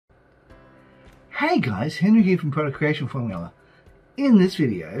Hey guys, Henry here from Product Creation Formula. In this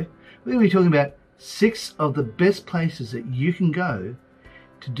video, we're going to be talking about 6 of the best places that you can go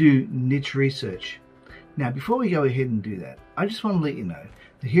to do niche research. Now, before we go ahead and do that, I just want to let you know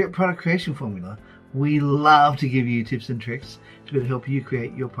that here at Product Creation Formula, we love to give you tips and tricks to be able to help you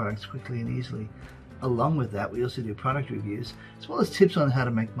create your products quickly and easily. Along with that, we also do product reviews, as well as tips on how to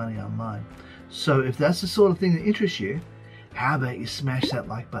make money online. So if that's the sort of thing that interests you, how about you smash that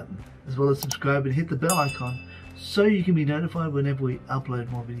like button, as well as subscribe and hit the bell icon so you can be notified whenever we upload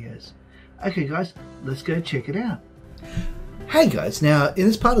more videos. Okay guys, let's go check it out. Hey guys, now in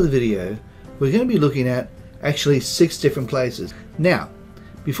this part of the video, we're going to be looking at actually 6 different places. Now,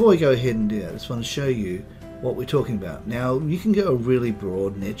 before we go ahead and do that, I just want to show you what we're talking about. Now, you can go a really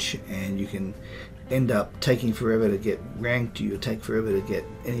broad niche and you can end up taking forever to get ranked. You'll take forever to get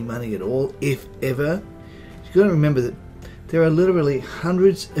any money at all, if ever. You've got to remember that there are literally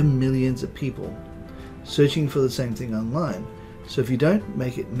hundreds of millions of people searching for the same thing online. So if you don't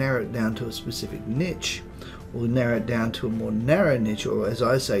make it narrow it down to a specific niche, or narrow it down to a more narrow niche, or as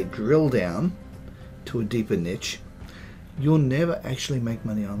I say, drill down to a deeper niche, you'll never actually make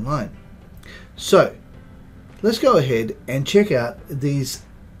money online. So let's go ahead and check out these,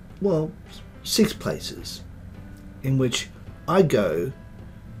 well, 6 places in which I go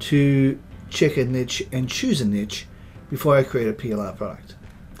to check a niche and choose a niche before I create a PLR product.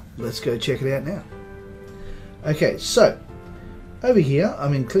 Let's go check it out now. Okay, so over here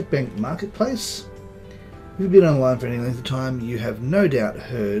I'm in Clickbank Marketplace. If you've been online for any length of time, you have no doubt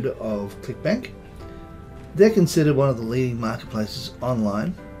heard of Clickbank. They're considered one of the leading marketplaces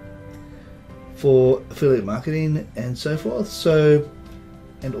online for affiliate marketing and so forth. So,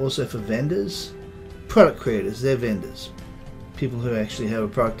 and also for vendors, product creators, they're vendors. People who actually have a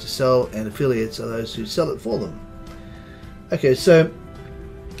product to sell, and affiliates are those who sell it for them. Okay, so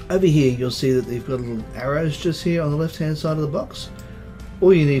over here you'll see that they've got little arrows just here on the left hand side of the box.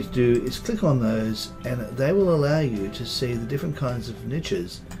 All you need to do is click on those and they will allow you to see the different kinds of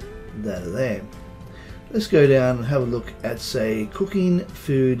niches that are there. Let's go down and have a look at, say, cooking,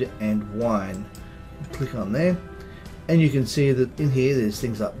 food and wine. Click on there and you can see that in here there's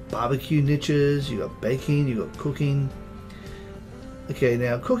things like barbecue niches, you've got baking, you've got cooking. Okay,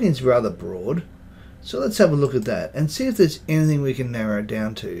 now cooking's rather broad. So let's have a look at that and see if there's anything we can narrow it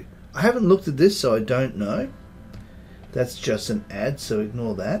down to. I haven't looked at this, so I don't know. That's just an ad, so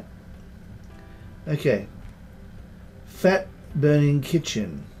ignore that. Okay. Fat burning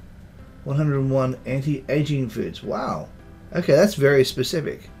kitchen. 101 anti-aging foods. Wow. Okay, that's very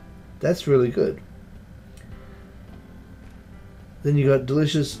specific. That's really good. Then you got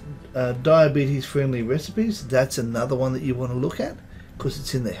delicious diabetes-friendly recipes. That's another one that you want to look at, because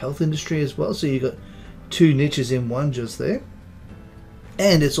it's in the health industry as well. So you got 2 niches in one just there,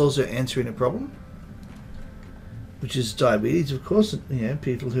 and it's also answering a problem, which is diabetes. Of course, you know,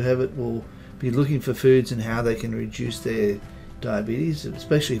 people who have it will be looking for foods and how they can reduce their diabetes,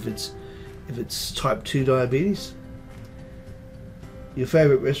 especially if it's type 2 diabetes. Your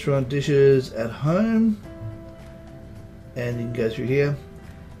favorite restaurant dishes at home, and you can go through here,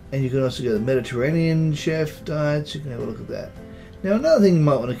 and you can also go to the Mediterranean chef diets. You can have a look at that. Now, another thing you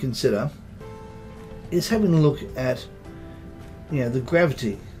might want to consider is having a look at, you know, the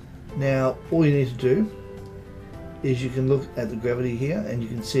gravity. Now, all you need to do is you can look at the gravity here, and you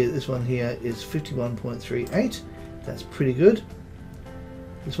can see that this one here is 51.38. That's pretty good.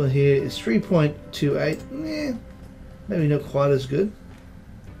 This one here is 3.28. Maybe not quite as good.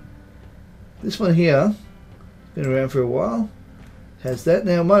 This one here, been around for a while, has that.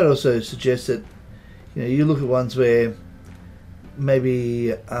 Now, I might also suggest that, you know, you look at ones where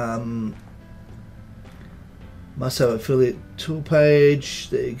maybe must have affiliate tool page.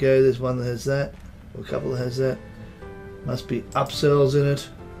 There you go, there's one that has that, or a couple that has that. Must be upsells in it,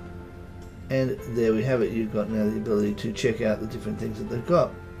 and there we have it. You've got now the ability to check out the different things that they've got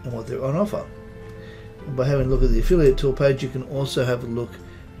and what they're on offer. And by having a look at the affiliate tool page, you can also have a look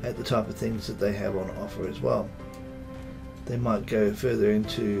at the type of things that they have on offer as well. They might go further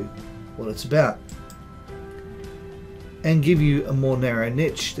into what it's about and give you a more narrow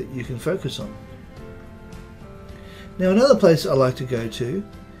niche that you can focus on. Now, another place I like to go to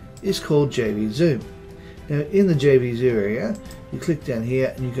is called JVzoo. Now, in the JVzoo area, you click down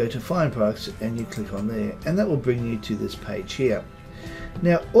here and you go to find products and you click on there, and that will bring you to this page here.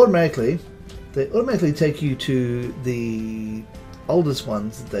 Now, they automatically take you to the oldest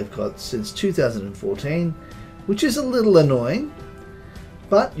ones that they've got since 2014, which is a little annoying,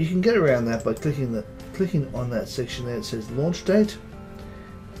 but you can get around that by clicking on that section there. It says launch date,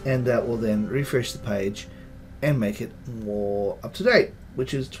 and that will then refresh the page and make it more up to date.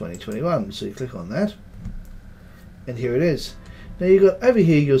 which is 2021. So you click on that, and here it is. Now you've got over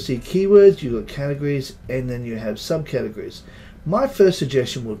here, you'll see keywords, you've got categories, and then you have subcategories. My first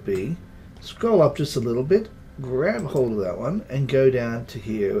suggestion would be scroll up just a little bit, grab hold of that one, and go down to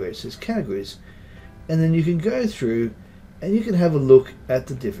here where it says categories. And then you can go through and you can have a look at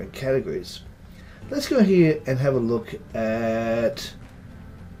the different categories. Let's go here and have a look at,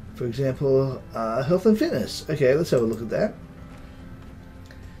 for example, health and fitness. Okay, let's have a look at that.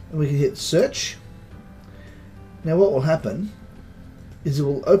 And we can hit search. Now what will happen is it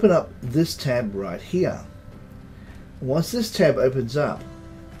will open up this tab right here. Once this tab opens up,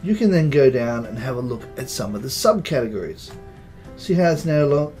 you can then go down and have a look at some of the subcategories. See how it's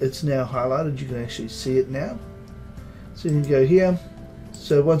now highlighted? You can actually see it now. So you can go here.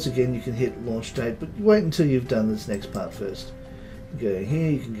 So once again, you can hit launch date, but wait until you've done this next part first. You go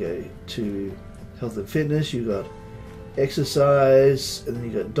here, you can go to health and fitness, you've got exercise, and then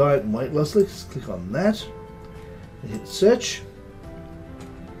you've got diet and weight loss. Let's click on that and hit search.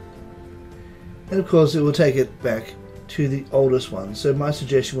 And of course, it will take it back to the oldest one. So my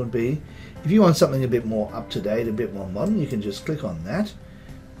suggestion would be, if you want something a bit more up to date, a bit more modern, you can just click on that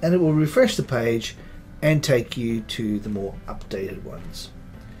and it will refresh the page and take you to the more updated ones.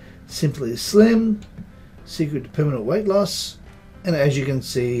 Simply Slim, Secret to Permanent Weight Loss, and as you can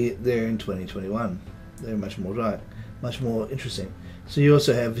see, they're in 2021. They're much more diet, much more interesting. So you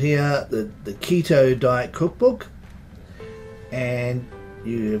also have here the Keto Diet Cookbook, and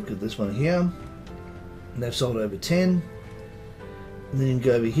you have got this one here. And they've sold over 10. And then you can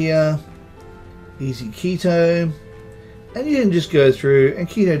go over here, Easy Keto, and you can just go through, and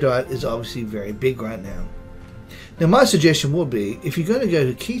keto diet is obviously very big right now. Now my suggestion would be, if you're going to go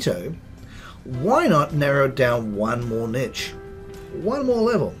to keto, why not narrow it down one more niche, one more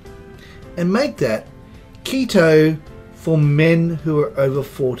level, and make that keto for men who are over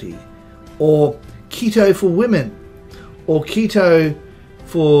 40, or keto for women, or keto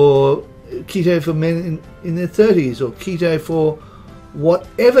for men in their 30s, or keto for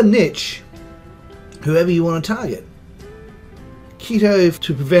whatever niche, whoever you want to target. Keto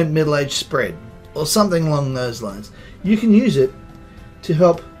to prevent middle age spread, or something along those lines. You can use it to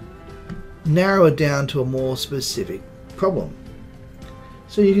help narrow it down to a more specific problem.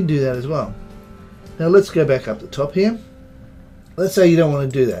 So you can do that as well. Now let's go back up the top here. Let's say you don't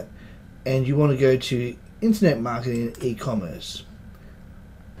want to do that and you want to go to internet marketing and e-commerce.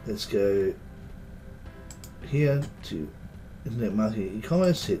 Let's go here to internet marketing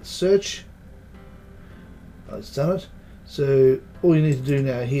e-commerce, hit search. Oh, it's done it. So all you need to do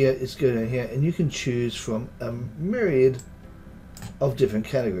now here is go down here and you can choose from a myriad of different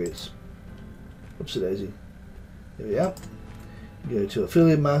categories. Whoopsie daisy. There we are. You go to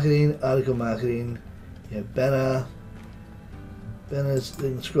affiliate marketing, article marketing, you have banners,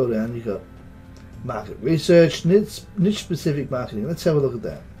 then scroll down, you've got market research, niche specific marketing. Let's have a look at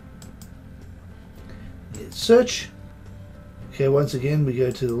that. Hit search. Okay, once again we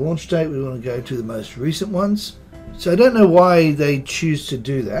go to the launch date, we want to go to the most recent ones. So I don't know why they choose to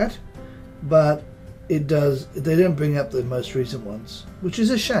do that, but it does. They don't bring up the most recent ones, which is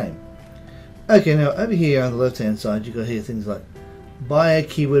a shame. Okay, now over here on the left hand side you've got here things like buyer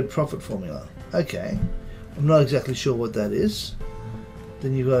keyword profit formula. Okay, I'm not exactly sure what that is.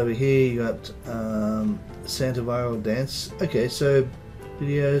 Then you've got over here, you got Santa viral dance. Okay, so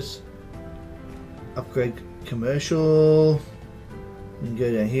videos, upgrade commercial. You can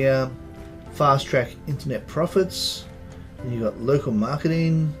go down here, fast track internet profits. And you've got local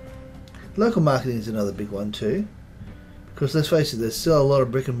marketing. Local marketing is another big one too, because let's face it, there's still a lot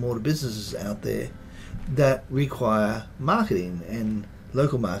of brick and mortar businesses out there that require marketing, and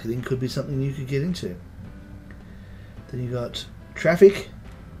local marketing could be something you could get into. Then you got traffic,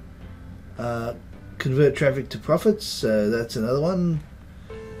 convert traffic to profits, so that's another one,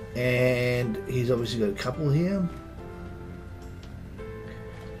 and he's obviously got a couple here.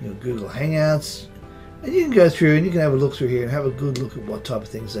 You know, Google Hangouts, and you can go through and you can have a look through here and have a good look at what type of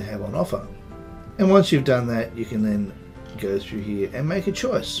things they have on offer. And once you've done that, you can then go through here and make a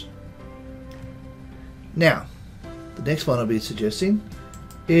choice. Now, the next one I'll be suggesting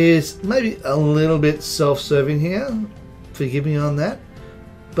is maybe a little bit self-serving here. Forgive me on that,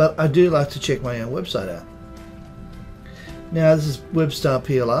 but I do like to check my own website out. Now this is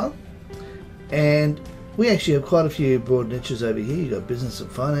WebstarPLR, and we actually have quite a few broad niches over here. You've got business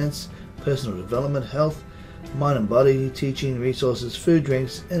and finance, personal development, health, mind and body, teaching, resources, food,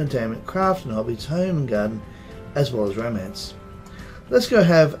 drinks, entertainment, craft and hobbies, home and garden, as well as romance. Let's go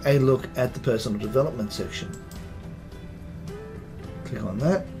have a look at the personal development section. Click on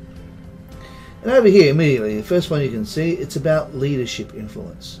that. And over here, immediately, the first one you can see, it's about leadership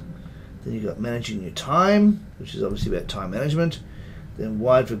influence. Then you've got managing your time, which is obviously about time management. Then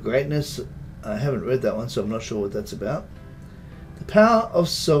Wired for Greatness. I haven't read that one, so I'm not sure what that's about. The power of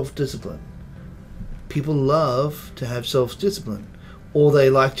self-discipline. People love to have self-discipline, or they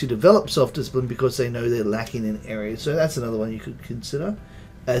like to develop self-discipline because they know they're lacking in areas. So that's another one you could consider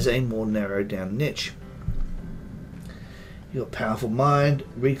as a more narrowed down niche. You've got Powerful Mind,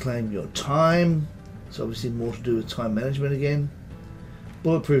 Reclaim Your Time. It's obviously more to do with time management again.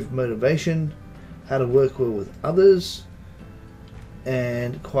 Bulletproof Motivation, How to Work Well with Others,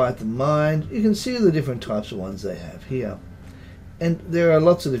 and Quiet the Mind. You can see the different types of ones they have here. And there are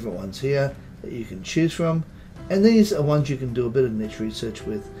lots of different ones here that you can choose from. And these are ones you can do a bit of niche research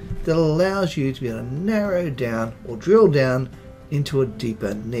with that allows you to be able to narrow down or drill down into a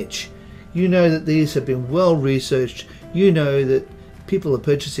deeper niche. You know that these have been well researched. You know that people are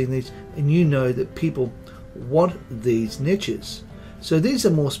purchasing these, and you know that people want these niches. So these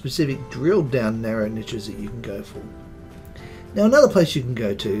are more specific, drilled down, narrow niches that you can go for. Now, another place you can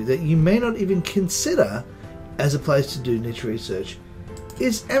go to that you may not even consider as a place to do niche research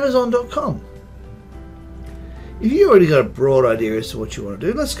is Amazon.com. If you already got a broad idea as to what you want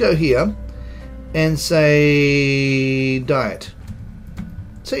to do, let's go here and say diet.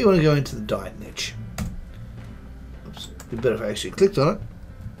 Say you want to go into the diet niche. Oops, it'd be better if I actually clicked on it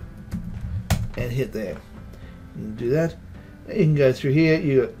and hit there. You can do that. And you can go through here.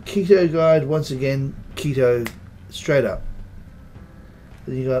 You got keto guide, once again keto straight up.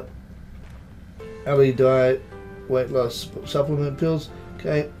 Then you got early diet, weight loss supplement pills.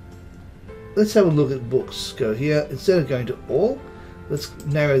 Okay, let's have a look at books. Go here. Instead of going to all, let's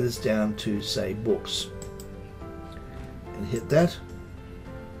narrow this down to say books and hit that.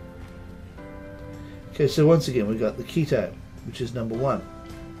 Okay, so once again we got the keto, which is number 1.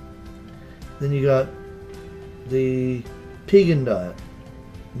 Then you got the Pegan diet.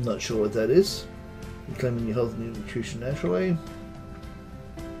 I'm not sure what that is. Reclaiming your health and nutrition naturally.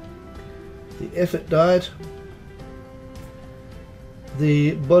 The effort diet.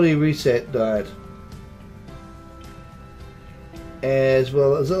 The body reset diet. As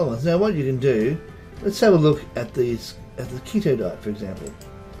well as other ones. Now what you can do, let's have a look at these, at the keto diet for example.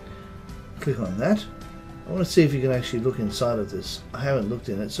 Click on that. I want to see if you can actually look inside of this. I haven't looked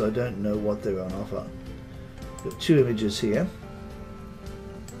in it, so I don't know what they're on offer. Got 2 images here.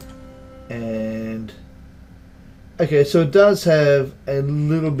 And okay, so it does have a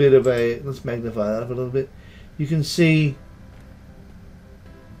little bit of a, let's magnify that up a little bit. You can see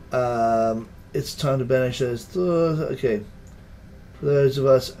it's time to banish those thoughts. Okay, for those of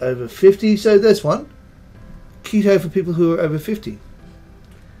us over 50, so this one, keto for people who are over 50.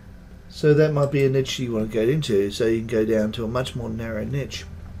 So that might be a niche you want to go into, so you can go down to a much more narrow niche.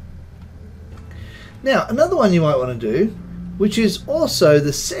 Now, another one you might want to do, which is also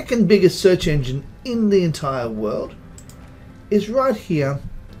the second biggest search engine in the entire world, is right here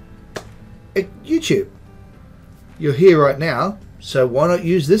at YouTube. You're here right now, so why not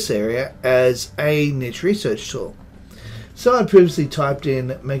use this area as a niche research tool? So I previously typed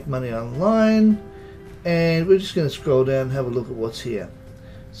in make money online, and we're just going to scroll down and have a look at what's here.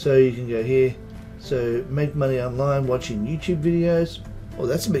 So you can go here, so make money online watching YouTube videos. Oh,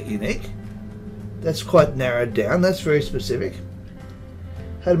 that's a bit unique. That's quite narrowed down. That's very specific.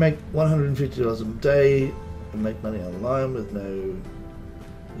 How to make $150 a day and make money online with no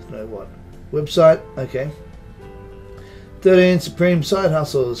what? Website. Okay. 13 supreme side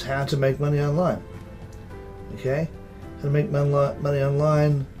hustles. How to make money online. Okay. How to make money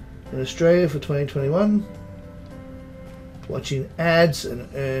online in Australia for 2021. Watching ads and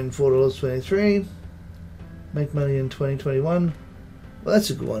earn $4.23. Make money in 2021. Well,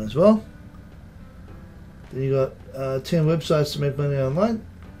 that's a good one as well. Then you got 10 websites to make money online.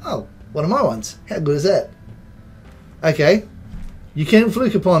 Oh, one of my ones. How good is that? Okay, you can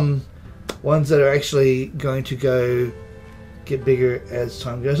fluke upon ones that are actually going to go get bigger as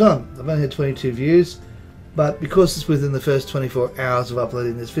time goes on. I've only had 22 views, but because it's within the first 24 hours of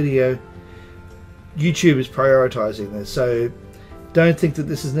uploading this video, YouTube is prioritizing this. So don't think that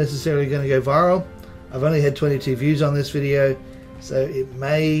this is necessarily going to go viral. I've only had 22 views on this video, so it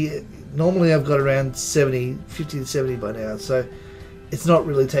may, normally I've got around 50 to 70 by now, so it's not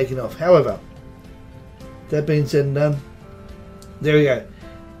really taking off. However, that being said and done, there we go.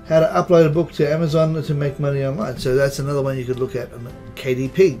 How to upload a book to Amazon to make money online. So that's another one you could look at on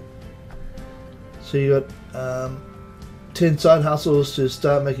KDP. So you got 10 side hustles to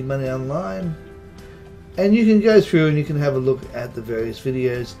start making money online. And you can go through and you can have a look at the various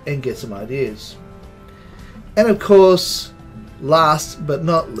videos and get some ideas. And of course, last but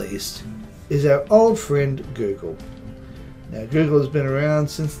not least, is our old friend Google. Now Google has been around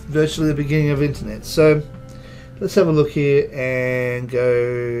since virtually the beginning of internet. So let's have a look here and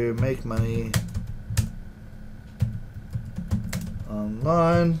go make money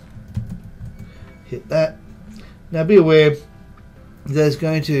online. Hit that. Now be aware that it's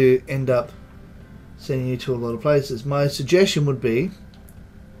going to end up sending you to a lot of places. My suggestion would be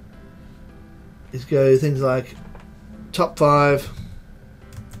is go things like top 5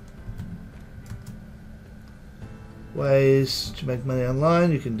 ways to make money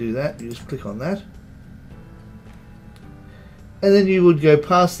online. You can do that. You just click on that. And then you would go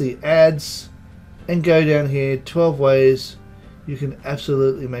past the ads and go down here, 12 ways you can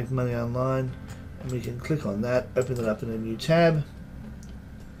absolutely make money online. And we can click on that, open it up in a new tab.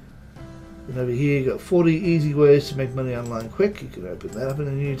 And over here you've got 40 easy ways to make money online quick. You can open that up in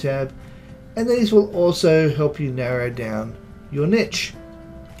a new tab. And these will also help you narrow down your niche.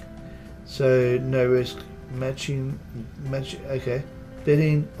 So no risk matching, okay.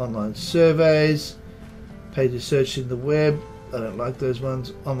 Betting, online surveys, paid search in the web. I don't like those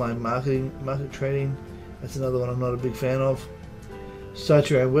ones. Online marketing, market trading. That's another one I'm not a big fan of. Start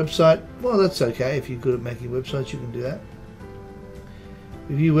your own website. Well, that's okay. If you're good at making websites, you can do that.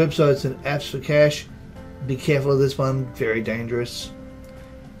 Review websites and apps for cash. Be careful of this one. Very dangerous.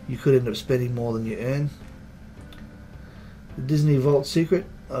 You could end up spending more than you earn. The Disney Vault Secret.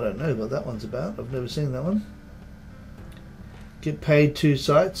 I don't know what that one's about. I've never seen that one. Get paid to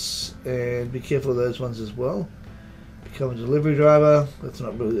sites, and be careful of those ones as well. Become a delivery driver. That's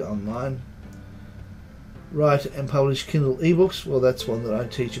not really online. Write and publish Kindle ebooks. Well, that's one that I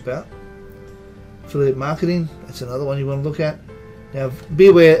teach about. Affiliate marketing. That's another one you want to look at. Now, be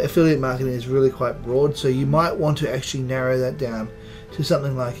aware, affiliate marketing is really quite broad, so you might want to actually narrow that down to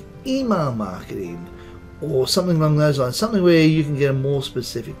something like email marketing or something along those lines, something where you can get a more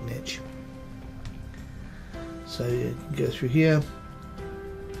specific niche. So you can go through here,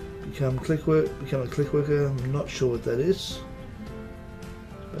 become a click worker. I'm not sure what that is.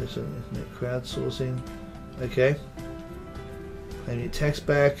 Based on internet crowdsourcing. Okay. Claim your tax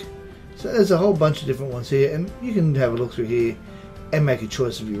back. So there's a whole bunch of different ones here, and you can have a look through here and make a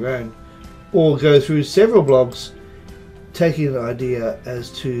choice of your own, or go through several blogs, taking an idea as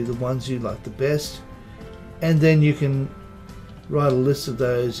to the ones you like the best, and then you can write a list of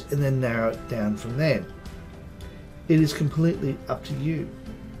those and then narrow it down from there. It is completely up to you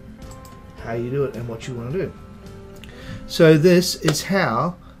how you do it and what you want to do. So this is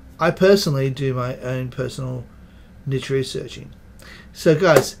how I personally do my own personal niche researching. So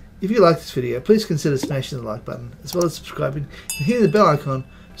guys, if you like this video, please consider smashing the like button as well as subscribing and hitting the bell icon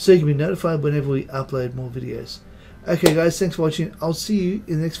so you can be notified whenever we upload more videos. Okay guys, thanks for watching. I'll see you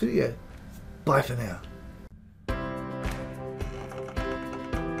in the next video. Bye for now.